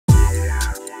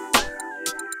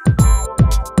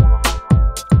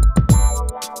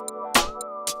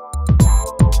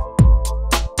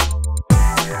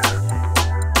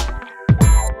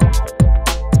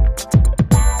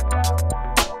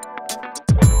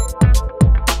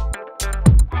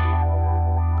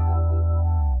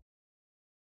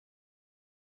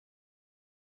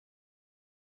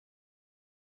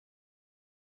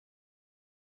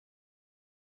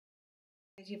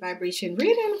Energy vibration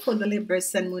reading for the Libra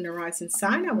Sun, Moon, and Rising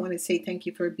sign. I want to say thank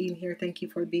you for being here. Thank you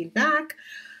for being back.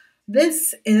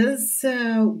 This is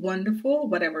wonderful,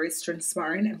 whatever is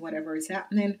transpiring and whatever is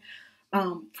happening.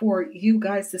 For you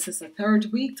guys, this is the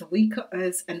third week. The week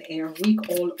is an air week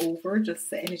all over. Just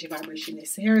the energy vibration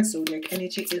is here. Zodiac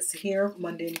energy is here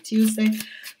Monday and Tuesday.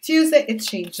 Tuesday, it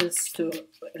changes to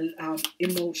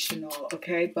emotional,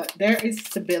 okay? But there is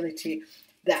stability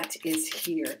that is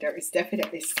here. There is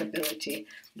definitely stability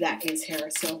that is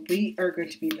here. So we are going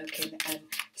to be looking and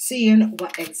seeing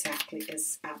what exactly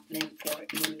is happening for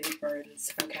you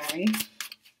Librans, okay?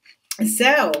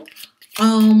 So,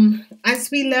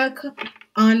 as we look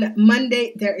on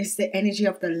Monday, there is the energy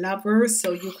of the lovers.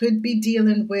 So you could be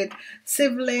dealing with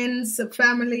siblings,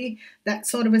 family, that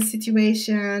sort of a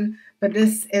situation. But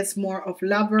this is more of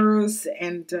lovers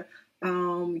and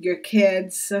your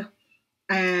kids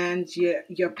and your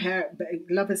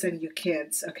lovers and your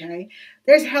kids, okay?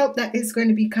 There's help that is going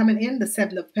to be coming in. The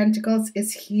Seven of Pentacles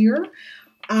is here.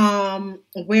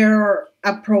 Where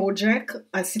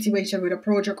a situation with a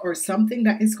project or something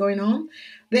that is going on.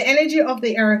 The energy of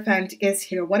the Hierophant is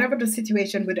here. Whatever the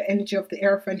situation with the energy of the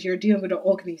Hierophant, you're dealing with an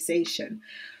organization.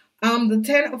 The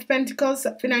Ten of Pentacles,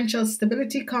 financial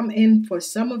stability come in for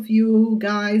some of you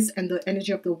guys, and the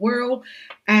energy of the world.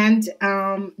 And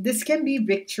this can be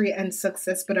victory and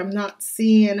success, but I'm not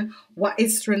seeing what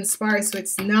is transpiring. So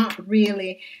it's not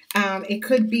really, it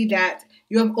could be that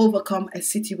you have overcome a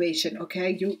situation,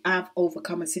 okay? You have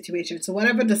overcome a situation. So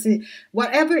whatever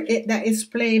that is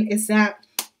playing is that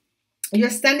you're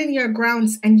standing your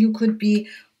grounds and you could be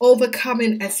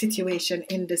overcoming a situation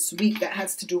in this week that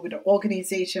has to do with the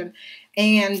organization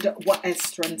and what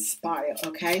has transpired,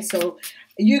 okay? So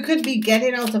you could be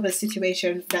getting out of a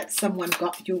situation that someone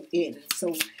got you in.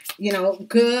 So, you know,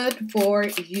 good for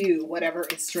you, whatever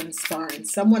is transpiring.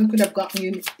 Someone could have gotten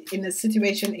you in a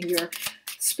situation and you're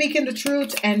speaking the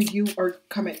truth and you are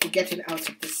getting out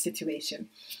of this situation.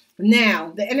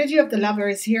 Now, the energy of the lover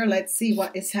is here. Let's see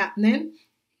what is happening.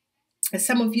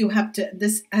 Some of you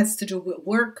this has to do with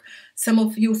work. Some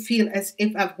of you feel as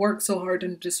if I've worked so hard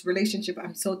in this relationship.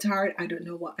 I'm so tired. I don't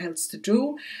know what else to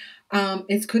do.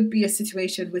 It could be a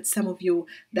situation with some of you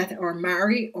that are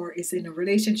married or is in a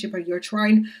relationship, or you're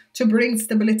trying to bring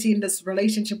stability in this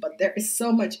relationship, but there is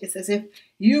so much. It's as if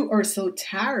you are so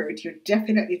tired. You're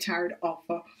definitely tired of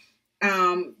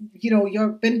you know,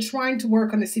 you've been trying to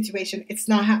work on the situation. It's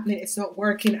not happening. It's not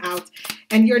working out.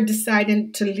 And you're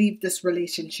deciding to leave this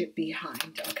relationship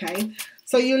behind. Okay.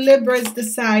 So you Libras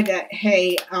decide that,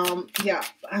 hey,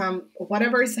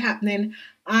 whatever is happening,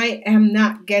 I am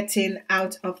not getting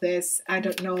out of this. I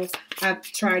don't know. I've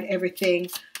tried everything.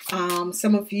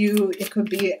 Some of you, it could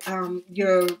be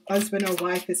your husband or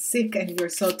wife is sick and you're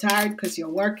so tired because you're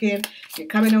working, you're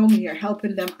coming home and you're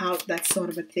helping them out. That sort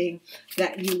of a thing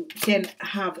that you can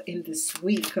have in this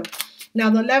week. Now,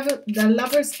 the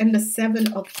lovers and the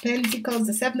Seven of Pentacles.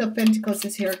 The Seven of Pentacles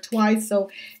is here twice. So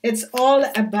it's all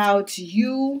about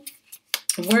you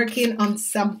working on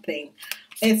something.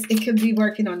 It could be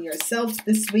working on yourself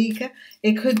this week.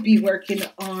 It could be working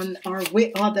on or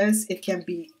with others. It can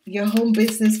be your home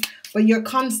business, but you're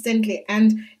constantly,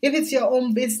 and if it's your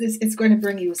own business, it's going to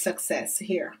bring you success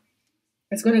here.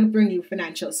 It's going to bring you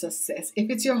financial success. If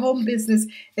it's your home business,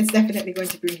 it's definitely going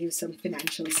to bring you some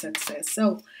financial success.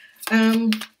 So,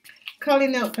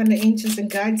 calling out from the angels and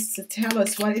guides to tell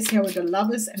us what is here with the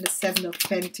lovers and the Seven of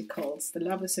Pentacles. The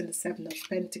lovers and the Seven of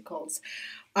Pentacles.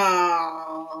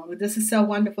 This is so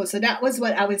wonderful. So that was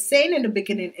what I was saying in the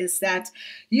beginning, is that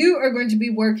you are going to be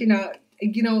working out,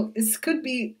 you know, this could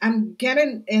be, I'm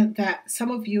getting that some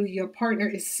of you, your partner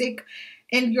is sick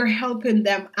and you're helping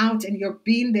them out and you're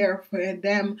being there for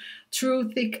them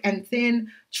through thick and thin,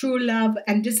 true love.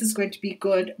 And this is going to be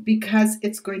good because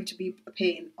it's going to be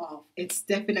paying off. It's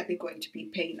definitely going to be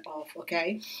paying off,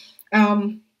 okay?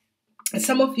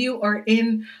 Some of you are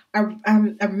in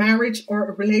a marriage or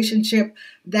a relationship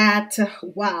that,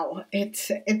 wow,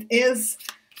 it is,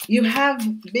 you have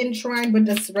been trying with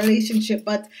this relationship,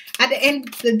 but at the end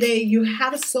of the day, you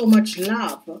have so much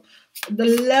love. The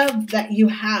love that you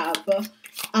have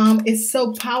is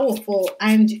so powerful,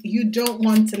 and you don't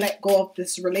want to let go of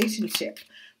this relationship.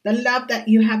 The love that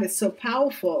you have is so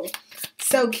powerful.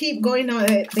 So keep going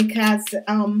on it because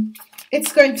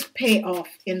it's going to pay off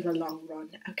in the long run,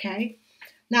 okay?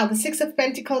 Now, the Six of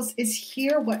Pentacles is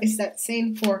here. What is that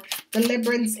saying for the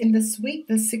Librans in this week?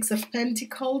 The Six of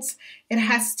Pentacles, it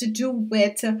has to do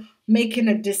with making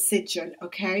a decision,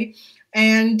 okay?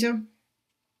 And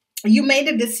you made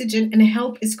a decision and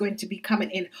help is going to be coming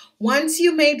in. Once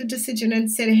you made the decision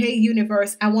and said, hey,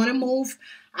 universe, I want to move.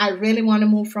 I really want to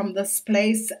move from this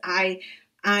place.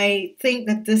 I think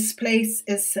that this place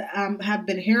is have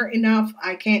been here enough.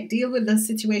 I can't deal with this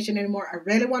situation anymore. I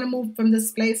really want to move from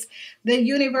this place. The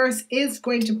universe is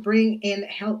going to bring in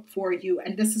help for you,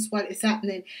 and this is what is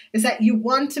happening: is that you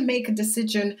want to make a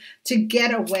decision to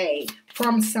get away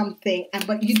from something,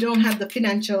 but you don't have the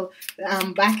financial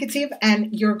backative,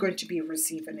 and you're going to be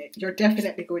receiving it. You're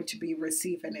definitely going to be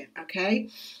receiving it. Okay.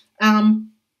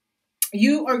 Um,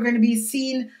 you are going to be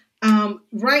seen.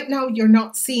 Right now, you're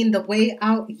not seeing the way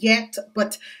out yet,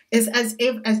 but it's as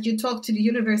if, as you talk to the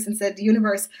universe and said, the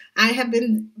universe, I have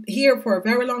been here for a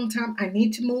very long time. I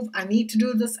need to move. I need to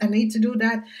do this. I need to do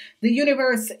that. The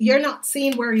universe, you're not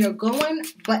seeing where you're going,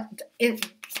 but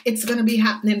it's going to be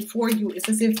happening for you. It's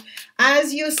as if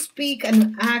as you speak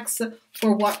and ask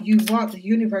for what you want, the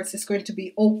universe is going to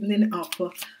be opening up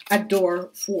a door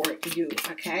for you.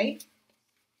 Okay.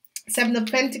 Seven of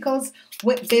Pentacles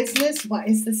with business. What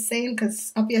is the saying?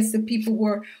 Because obviously people who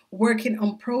are working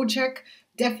on project,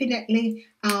 definitely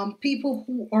people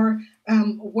who are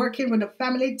working with a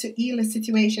family to heal a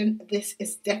situation, this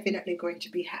is definitely going to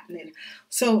be happening.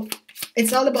 So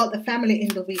it's all about the family in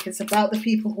the week. It's about the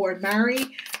people who are married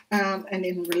and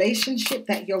in relationship,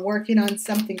 that you're working on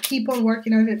something. Keep on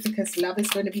working on it, because love is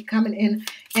going to be coming in,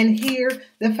 and here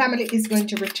the family is going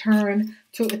to return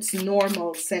to its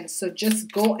normal sense. So just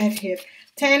go ahead.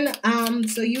 10,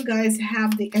 so you guys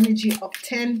have the energy of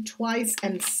 10 twice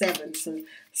and 7. So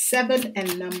 7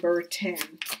 and number 10.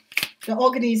 The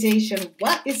organization.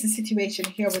 What is the situation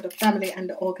here with the family and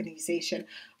the organization?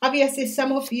 Obviously,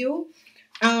 some of you,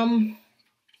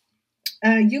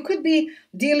 you could be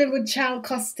dealing with child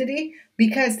custody,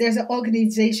 because there's an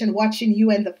organization watching you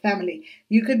and the family.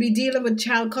 You could be dealing with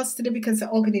child custody because the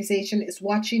organization is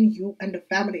watching you and the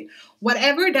family.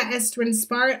 Whatever that has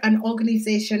transpired, an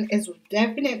organization is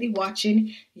definitely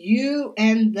watching you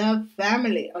and the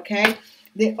family, okay?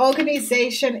 The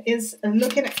organization is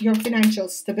looking at your financial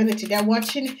stability. They're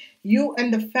watching you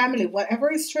and the family,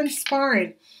 whatever is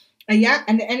transpiring. Yeah,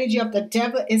 and the energy of the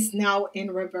devil is now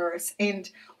in reverse. And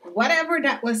whatever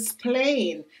that was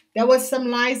playing, there was some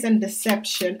lies and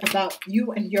deception about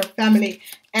you and your family.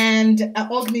 And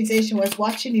an organization was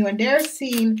watching you, and they're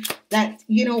seeing that,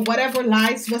 you know, whatever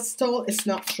lies was told is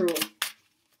not true.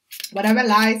 Whatever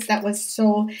lies that was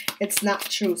told, it's not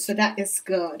true. So that is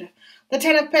good. The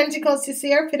 10 of Pentacles is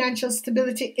here. Financial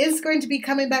stability is going to be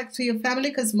coming back to your family,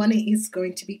 because money is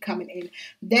going to be coming in.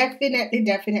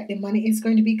 Definitely money is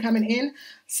going to be coming in.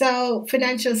 So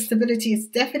financial stability is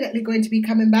definitely going to be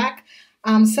coming back.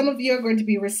 Some of you are going to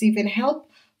be receiving help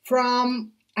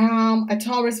from a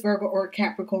Taurus, Virgo, or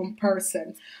Capricorn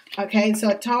person. Okay, so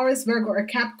a Taurus, Virgo, or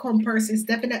Capricorn person is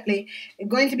definitely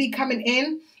going to be coming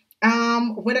in.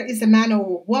 Whether it's a man or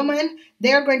a woman,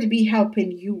 they're going to be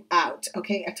helping you out.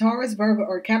 Okay, a Taurus, Virgo,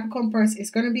 or Capricorn person is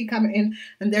going to be coming in,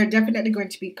 and they're definitely going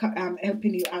to be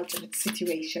helping you out in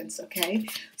situations. Okay,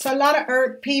 so a lot of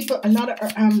earth people, a lot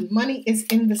of money is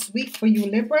in this week for you,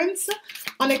 Librans.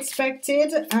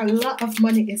 Unexpected, a lot of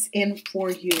money is in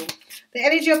for you. The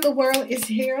energy of the world is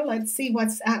here. Let's see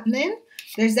what's happening.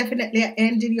 There's definitely an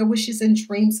ending. Your wishes and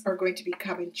dreams are going to be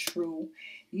coming true.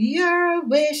 Your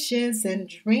wishes and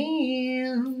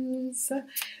dreams.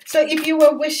 So if you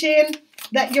were wishing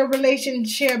that your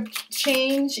relationship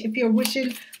change, if you're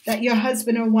wishing that your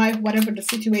husband or wife, whatever the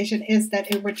situation is, that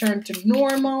it returned to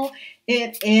normal,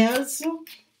 it is.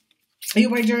 You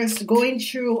were just going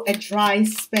through a dry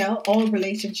spell. All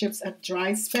relationships a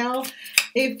dry spell.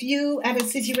 If you had a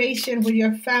situation with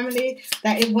your family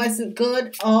that it wasn't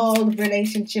good, all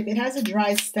relationship, it has a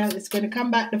dry spell. It's going to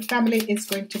come back. The family is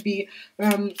going to be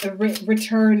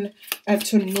return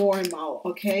to normal.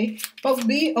 Okay, but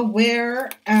be aware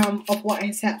of what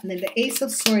is happening. The Ace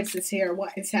of Swords is here.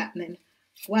 What is happening?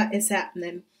 What is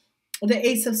happening? The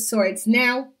Ace of Swords.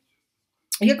 Now,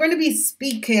 you're going to be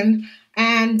speaking,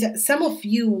 and some of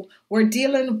you were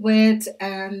dealing with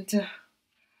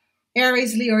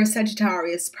Aries, Leo, or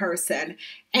Sagittarius person,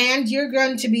 and you're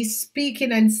going to be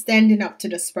speaking and standing up to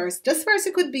this person. This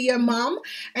person could be your mom,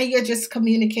 and you're just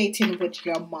communicating with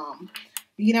your mom.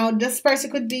 You know, this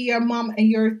person could be your mom, and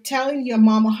you're telling your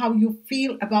mom how you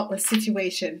feel about the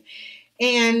situation.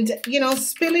 And, you know,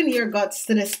 spilling your guts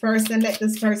to this person, let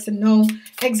this person know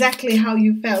exactly how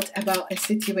you felt about a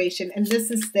situation. And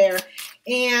this is there.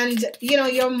 And, you know,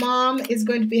 your mom is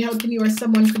going to be helping you, or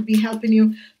someone could be helping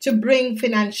you to bring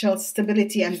financial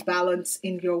stability and balance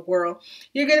in your world.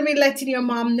 You're going to be letting your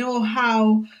mom know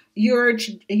how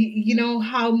you know,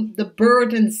 how the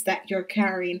burdens that you're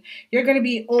carrying. You're going to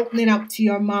be opening up to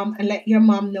your mom and let your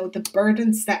mom know the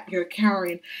burdens that you're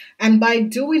carrying. And by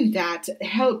doing that,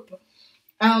 help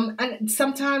And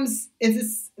sometimes it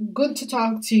is good to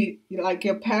talk to like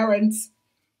your parents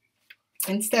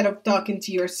instead of talking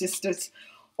to your sisters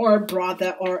or a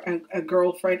brother or a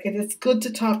girlfriend. It is good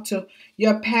to talk to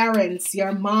your parents,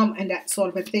 your mom, and that sort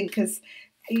of a thing. Because,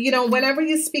 whenever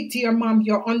you speak to your mom,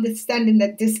 you're understanding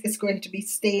that this is going to be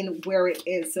staying where it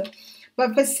is.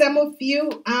 But for some of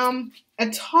you, a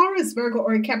Taurus, Virgo,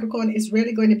 or a Capricorn is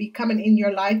really going to be coming in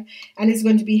your life and is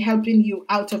going to be helping you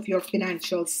out of your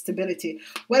financial stability.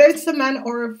 Whether it's a man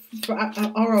or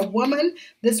a woman,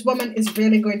 this woman is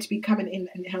really going to be coming in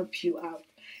and help you out.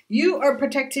 You are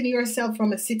protecting yourself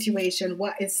from a situation.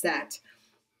 What is that?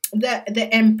 The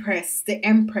Empress,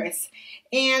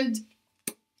 and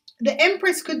the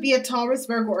Empress could be a Taurus,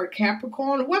 Virgo, or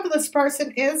Capricorn. Whoever this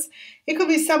person is, it could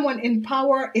be someone in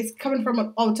power. It's coming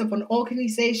from out of an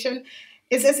organization.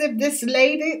 It's as if this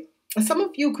lady, some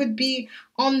of you could be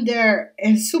under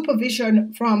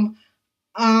supervision from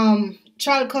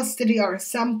child custody or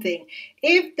something.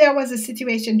 If there was a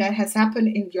situation that has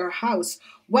happened in your house,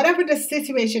 whatever the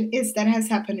situation is that has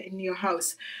happened in your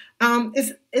house,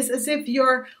 it's as if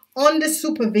you're on the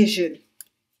supervision.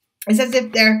 It's as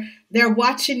if they're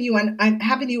watching you and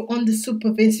having you under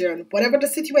supervision. Whatever the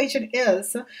situation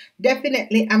is,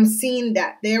 definitely I'm seeing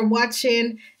that they're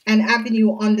watching and having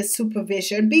you under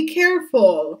supervision. Be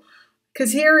careful.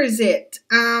 Because here is it.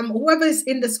 Whoever is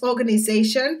in this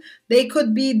organization, they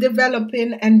could be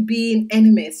developing and being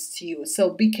enemies to you.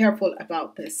 So be careful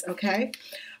about this, okay?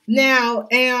 Now,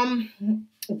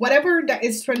 whatever that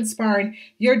is transpiring,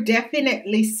 you're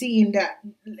definitely seeing that,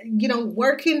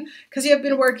 working, because you have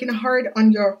been working hard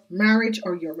on your marriage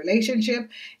or your relationship,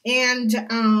 and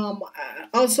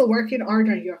also working hard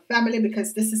on your family,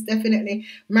 because this is definitely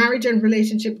marriage and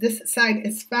relationship. This side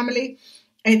is family.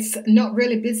 It's not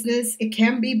really business. It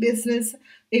can be business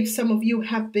if some of you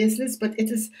have business, but it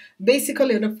is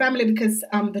basically the family, because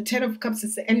the Ten of Cups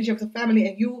is the energy of the family,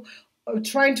 and you are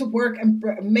trying to work and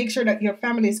make sure that your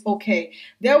family is okay.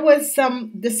 There was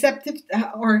some deceptive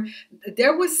or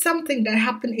there was something that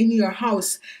happened in your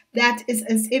house that is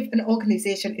as if an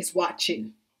organization is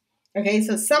watching. Okay,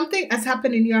 so something has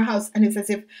happened in your house and it's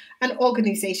as if an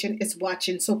organization is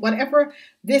watching. So whatever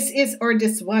this is or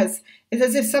this was, it's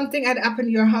as if something had happened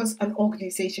in your house, an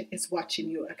organization is watching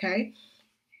you, okay?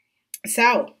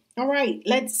 So, all right,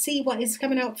 let's see what is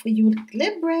coming out for you,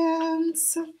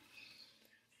 Librans.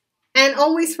 And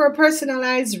always for a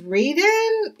personalized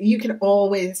reading, you can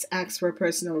always ask for a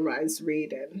personalized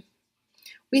reading.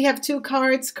 We have two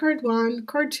cards, card one,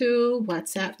 card two.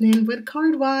 What's happening with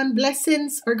card one?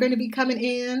 Blessings are going to be coming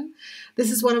in.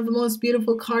 This is one of the most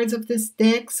beautiful cards of this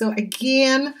deck. So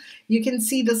again, you can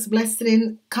see this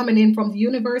blessing coming in from the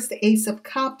universe, the Ace of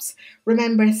Cups.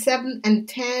 Remember 7 and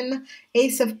 10,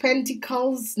 Ace of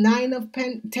Pentacles, 10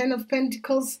 of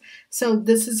Pentacles. So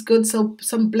this is good. So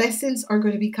some blessings are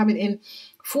going to be coming in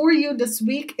for you this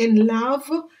week in love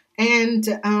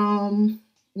and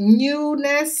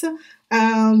newness.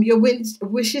 Your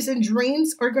wishes and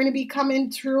dreams are going to be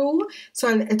coming through.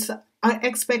 So I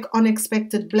expect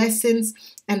unexpected blessings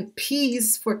and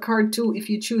peace for card two. If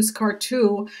you choose card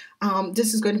two,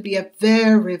 this is going to be a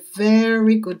very,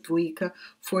 very good week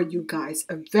for you guys.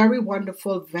 A very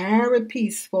wonderful, very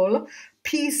peaceful.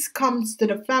 Peace comes to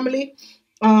the family.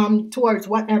 Towards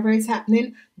whatever is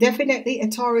happening. Definitely a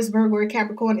Taurus, Virgo, or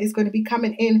Capricorn is going to be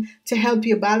coming in to help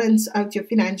you balance out your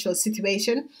financial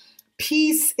situation.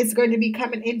 Peace is going to be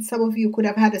coming in. Some of you could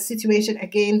have had a situation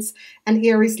against an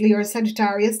Aries, Leo, or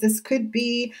Sagittarius. This could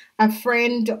be a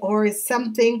friend or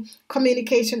something.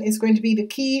 Communication is going to be the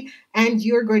key, and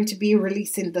you're going to be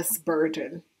releasing this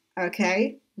burden.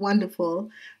 Okay,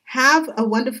 wonderful. Have a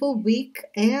wonderful week,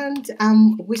 and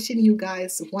I'm wishing you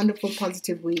guys a wonderful,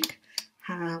 positive week.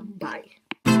 Bye.